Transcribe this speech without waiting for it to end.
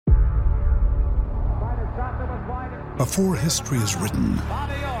Before history is written,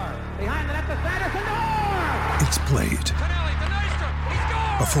 it's played.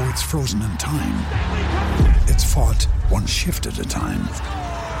 Before it's frozen in time, it's fought one shift at a time.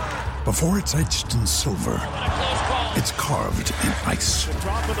 Before it's etched in silver, it's carved in ice.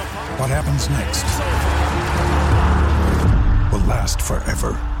 What happens next will last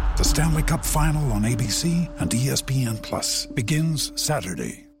forever. The Stanley Cup Final on ABC and ESPN Plus begins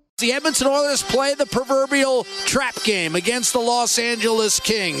Saturday. The Edmonton Oilers play the proverbial trap game against the Los Angeles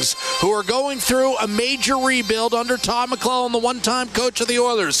Kings, who are going through a major rebuild under Todd McLellan, the one-time coach of the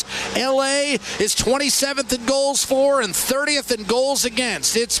Oilers. LA is 27th in goals for and 30th in goals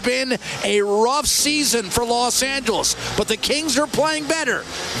against. It's been a rough season for Los Angeles, but the Kings are playing better.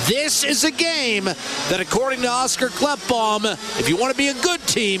 This is a game that, according to Oscar Klefbom, if you want to be a good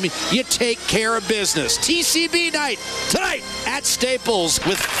team, you take care of business. TCB night tonight at Staples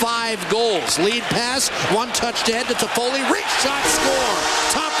with 5 goals. Lead pass, one touch to head to Toffoli. Rich shot, score.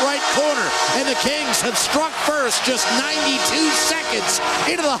 Top right corner. And the Kings have struck first just 92 seconds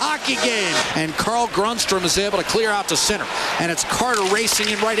into the hockey game. And Carl Grundstrom is able to clear out to center. And it's Carter racing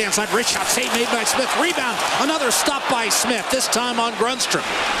in right-hand side. Rich shot, save made by Smith. Rebound. Another stop by Smith, this time on Grundstrom.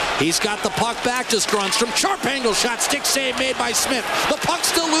 He's got the puck back to Grundstrom. Sharp angle shot, stick save made by Smith. The puck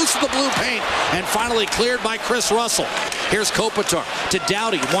still loose in the blue paint. And finally cleared by Chris Russell. Here's Kopitar to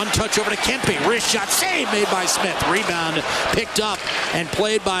Doughty. One touch over to Kempe. Wrist shot save made by Smith. Rebound picked up and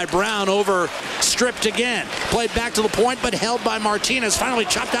played by Brown over stripped again. Played back to the point but held by Martinez. Finally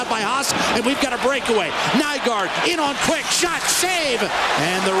chopped out by Haas and we've got a breakaway. Nygaard in on Quick. Shot save.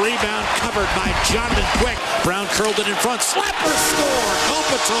 And the rebound covered by Jonathan Quick. Brown curled it in front. Slapper score.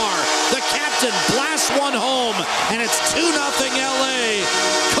 Kopitar, the captain, blasts one home and it's 2-0 LA.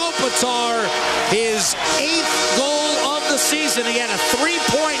 Kopitar, his 8th goal of the season. He had a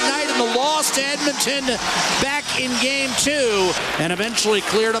 3-point night in the loss to Edmonton back in game 2 and eventually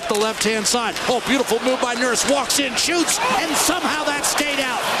cleared up the left-hand side. Oh, beautiful move by Nurse. Walks in, shoots, and somehow that stayed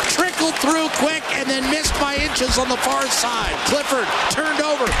out. Trickled through Quick and then missed by inches on the far side. Clifford turned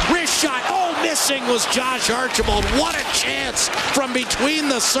over. Wrist shot. Oh, missing was Josh Archibald. What a chance from between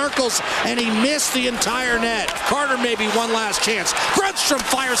the circles, and he missed the entire net. Carter maybe one last chance. Grundstrom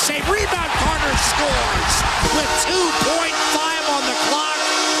fires, save, rebound. Carter scores with 2.5 on the clock.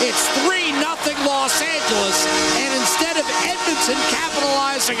 It's 3-0 Los Angeles, and instead of Edmonton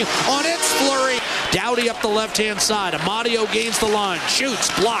capitalizing on its flurry, Doughty up the left-hand side. Amadio gains the line,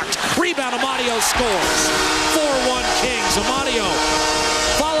 shoots, blocked, rebound, Amadio scores. 4-1 Kings. Amadio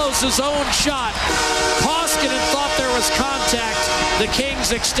follows his own shot. Koskinen thought there was contact. The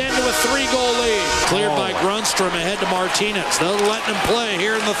Kings extend to a 3-goal lead. Cleared by Grundstrom ahead to Martinez. They're letting him play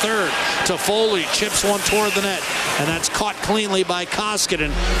here in the third. Toffoli chips one toward the net, and that's caught cleanly by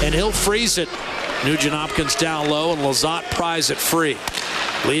Koskinen, and he'll freeze it. Nugent-Hopkins down low, and Lizotte pries it free.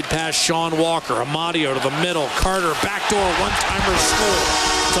 Lead pass Sean Walker. Amadio to the middle. Carter backdoor one-timer score.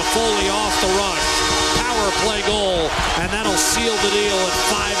 Toffoli off the rush. Power play goal, and that'll seal the deal at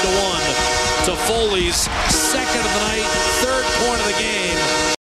 5-1. Toffoli's second of the night, 3rd point of the game.